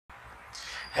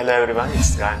Hello everyone,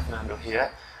 it's Gayan Fernando here.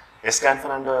 Yes, Gayan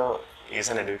Fernando is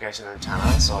an educational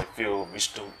channel, so if you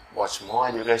wish to watch more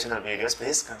educational videos,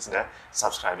 please consider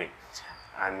subscribing.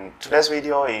 And today's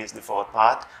video is the fourth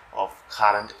part of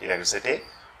current electricity.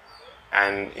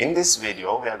 And in this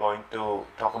video, we are going to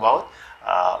talk about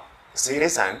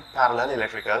series and parallel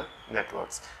electrical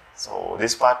networks. So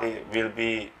this part will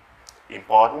be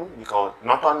important because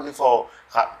not only for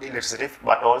electricity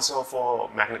but also for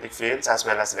magnetic fields as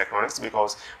well as electronics,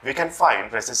 because we can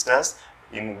find resistors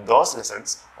in those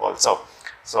lessons also.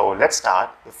 So let's start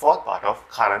the fourth part of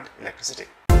current electricity.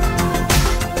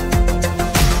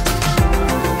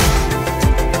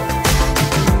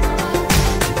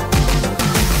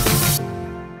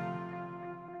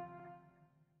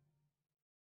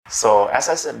 So as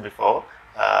I said before,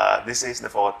 this is the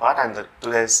fourth part, and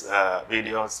today's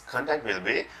video's content will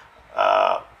be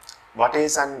what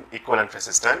is an equivalent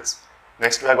resistance.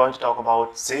 Next we are going to talk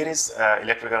about series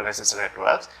electrical resistor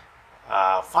networks.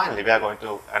 Finally we are going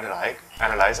to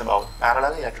analyze about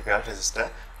parallel electrical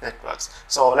resistor networks.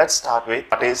 So let's start with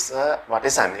what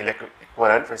is an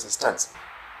equivalent resistance.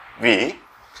 V,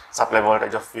 supply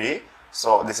voltage of V.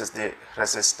 So this is the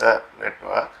resistor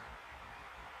network.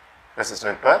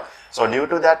 So due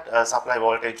to that supply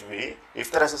voltage V, if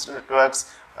the resistor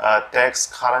networks takes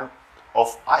current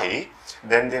of I,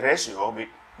 then the ratio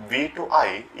V to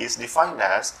I is defined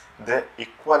as the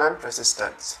equivalent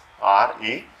resistance,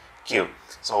 REQ.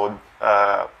 So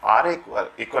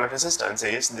equivalent resistance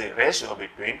is the ratio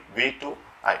between V to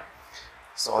I.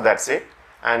 So that's it.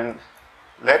 And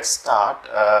let's start.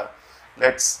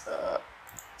 Let's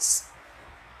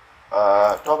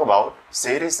talk about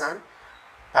series and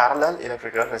parallel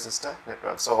electrical resistor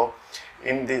network. So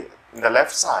in the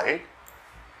left side,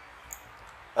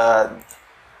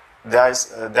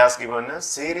 there's given a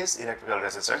series electrical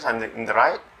resistance, and in the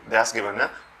right there's given a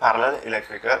parallel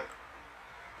electrical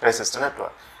resistor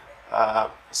network.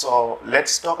 So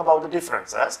let's talk about the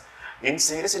differences. In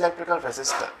series electrical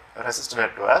resistor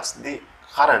networks, the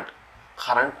current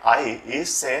I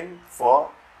is same for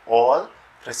all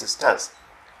resistors.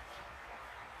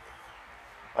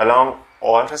 Along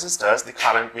all resistors, the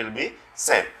current will be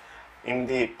same. In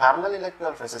the parallel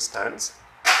electrical resistance,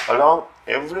 along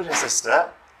every resistor,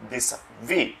 this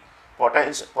V,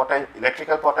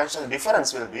 electrical potential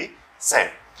difference will be same.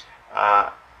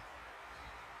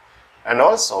 And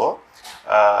also,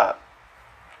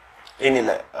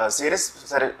 in series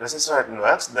resistor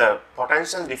networks, the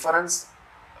potential difference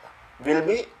will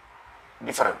be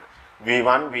different.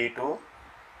 V1, V2,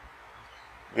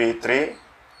 V3,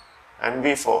 and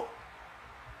V4.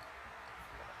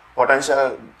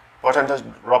 Potential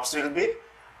drops will be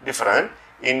different.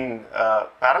 In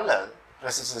parallel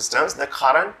resistor systems, the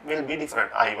current will be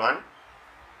different: I1,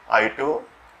 I2,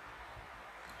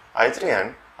 I3,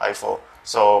 and I4.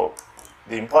 So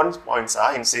the important points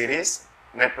are, in series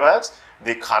networks,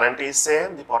 the current is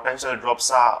same, the potential drops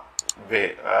are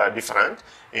different.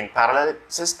 In parallel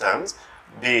systems,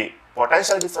 the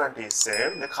potential difference is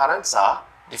same, the currents are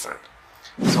different.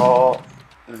 So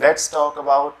let's talk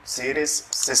about series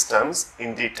systems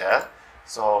in detail.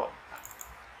 So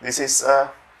this is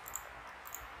a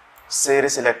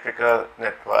series electrical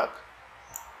network.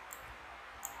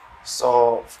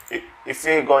 So if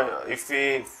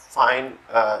we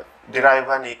derive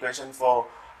an equation for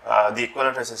the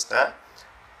equivalent resistor,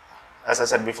 as I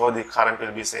said before, the current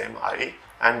will be same, I,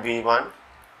 and V1,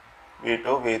 V2,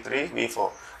 V3,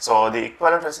 V4. So the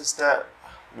equivalent resistor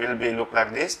will be look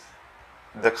like this.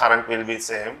 The current will be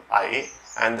same, I,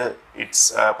 and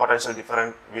its potential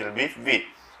difference will be V.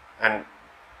 And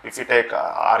if you take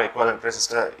R equivalent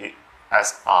resistor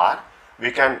as R,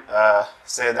 we can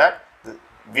say that the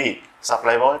V,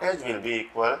 supply voltage, will be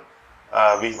equal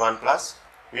V1 plus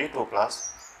V2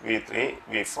 plus V3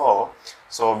 V4.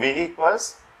 So V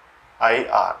equals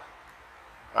IR,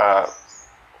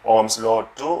 Ohm's law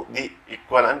to the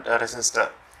equivalent resistor.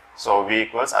 So V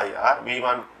equals IR.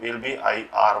 V1 will be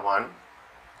IR1,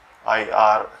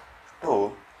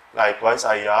 IR2, likewise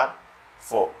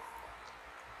IR4,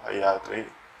 IR3.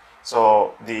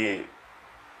 So the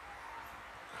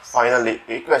final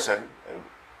equation,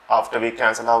 after we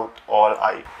cancel out all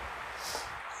I.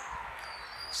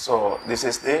 So this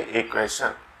is the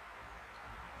equation: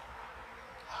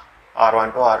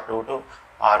 R1 to R2 to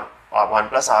R1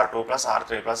 plus R2 plus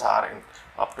R3 plus Rn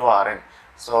up to Rn.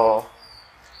 So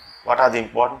what are the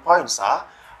important points are,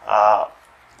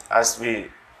 as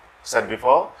we said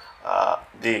before,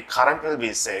 the current will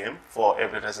be same for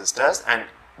every resistors, and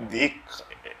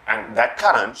that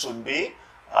current should be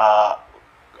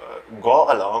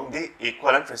go along the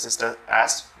equivalent resistor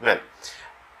as well.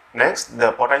 Next,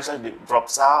 the potential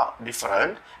drops are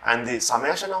different, and the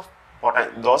summation of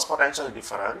those potential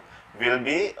different will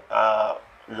be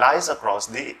lies across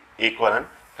the equivalent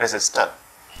resistor,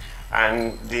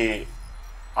 and the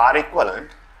R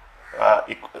equivalent,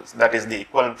 that is the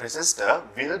equivalent resistor,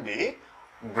 will be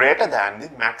greater than the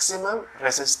maximum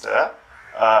resistor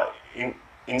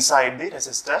inside the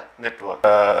resistor network.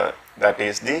 That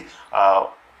is the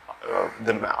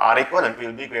R equivalent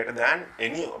will be greater than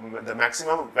the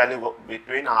maximum value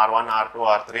between R1, R2,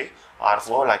 R3,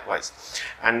 R4 likewise,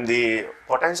 and the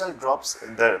potential drops,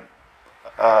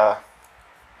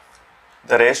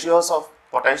 the ratios of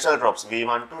potential drops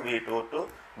V1 to V2 to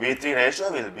V3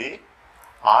 ratio will be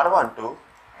R1 to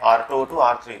R2 to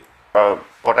R3.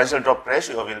 Potential drop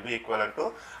ratio will be equivalent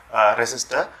to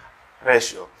resistor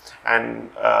ratio,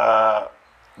 and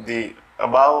the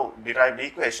above derived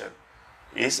equation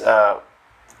is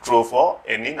true for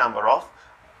any number of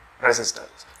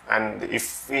resistors. And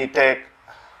if we take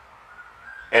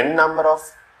n number of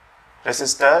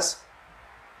resistors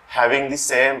having the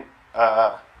same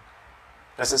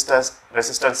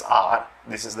resistance R,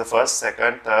 this is the first,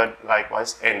 second, third,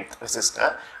 likewise nth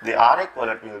resistor, the R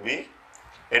equivalent will be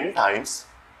n times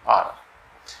R.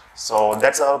 So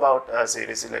that's all about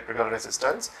series electrical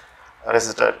resistor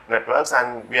networks,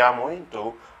 and we are moving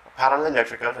to parallel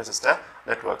electrical resistor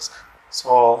networks.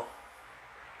 So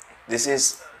this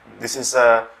is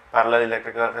a parallel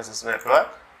electrical resistor network.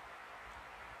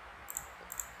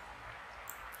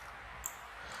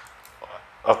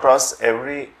 Across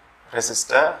every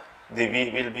resistor, the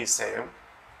V will be same.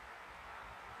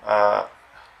 The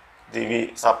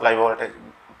V supply voltage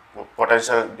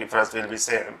potential difference will be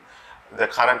same. The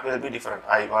current will be different,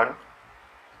 I1,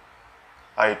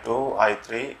 I2,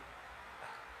 I3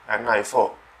 and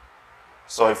I4.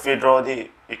 So if we draw the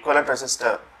equivalent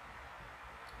resistor,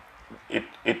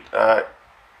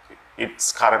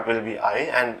 its current will be I,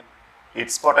 and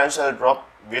its potential drop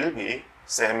will be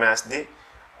same as the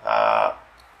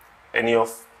any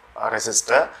of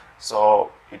resistor.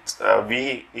 So its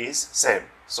V is same.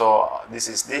 So this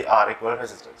is the R equivalent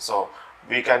resistance. So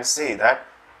we can see that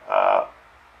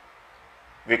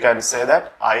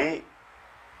I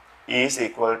is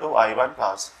equal to I1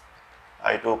 plus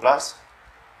I2 plus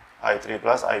I3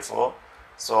 plus I4.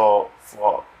 So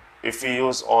if we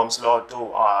use Ohm's law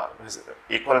to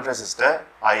equivalent resistor,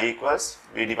 I equals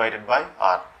V divided by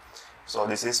R. So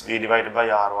this is V divided by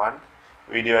R1,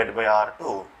 V divided by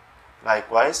R2,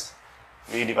 likewise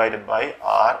V divided by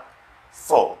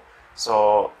R4.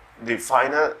 So the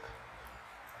final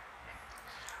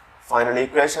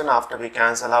equation after we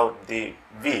cancel out the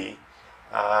V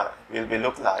will be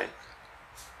look like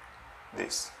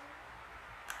this.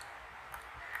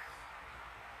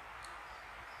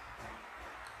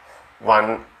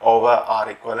 1 over R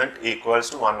equivalent equals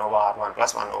to 1 over R1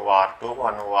 plus 1 over R2,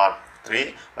 1 over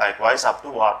R3, likewise up to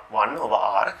 1 over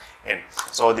Rn.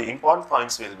 So the important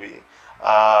points will be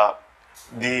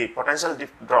the potential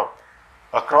drop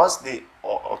across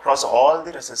all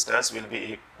the resistors will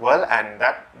be equal, and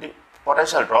that the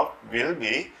potential drop will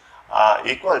be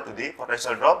equal to the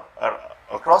potential drop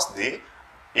across the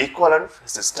equivalent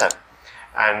resistor,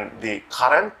 and the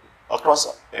current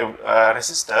across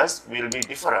resistors will be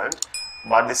different,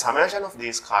 but the summation of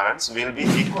these currents will be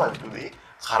equal to the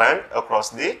current across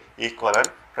the equivalent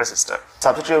resistor.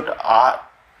 Substitute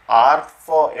R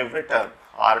for every term,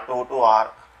 R2 to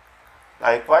R,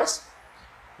 likewise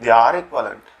the R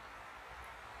equivalent.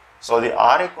 So the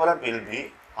R equivalent will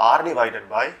be R divided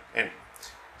by N.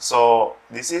 So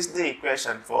this is the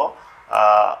equation for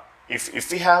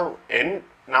if we have N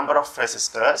number of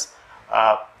resistors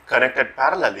connected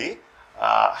parallelly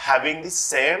having the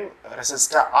same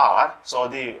resistor R, so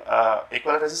the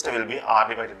equivalent resistor will be R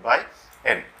divided by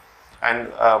N.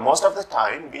 And most of the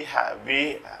time we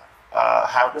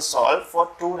have to solve for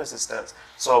two resistors.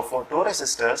 So for two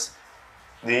resistors,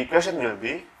 the equation will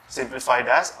be simplified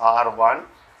as R1,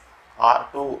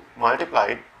 R2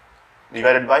 multiplied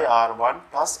divided by R1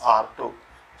 plus R2.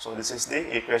 So this is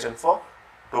the equation for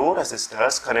two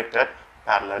resistors connected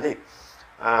parallelly.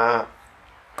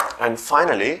 And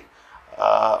finally,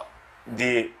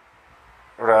 the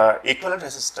equivalent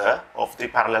resistor of the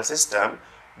parallel system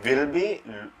will be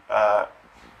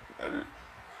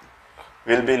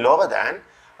lower than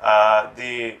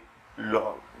the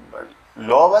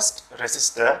lowest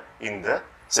resistor in the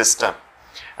system,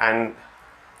 and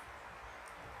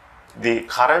the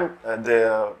current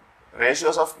the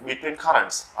ratios of between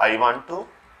currents I1 to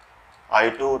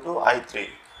I2 to I3,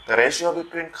 the ratio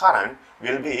between current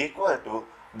will be equal to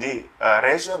the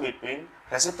ratio between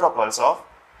reciprocals of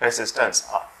resistance,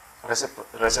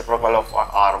 reciprocal of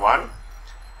R1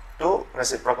 to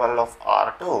reciprocal of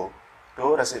R2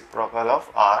 to reciprocal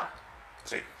of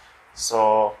R3.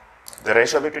 So the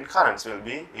ratio between currents will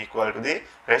be equal to the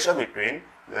ratio between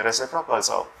the reciprocals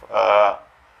of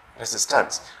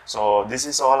resistance. So this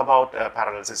is all about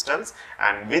parallel systems,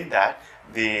 and with that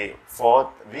the fourth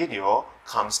video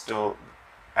comes to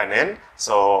an end.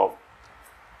 So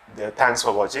thanks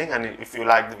for watching, and if you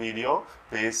like the video,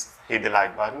 please hit the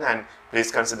like button, and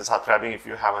please consider subscribing if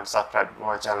you haven't subscribed to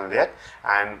my channel yet.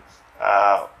 And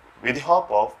with the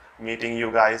hope of meeting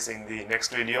you guys in the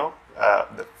next video,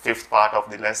 the fifth part of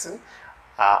the lesson,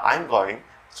 I'm going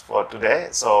for today.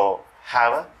 So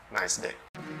have a nice day.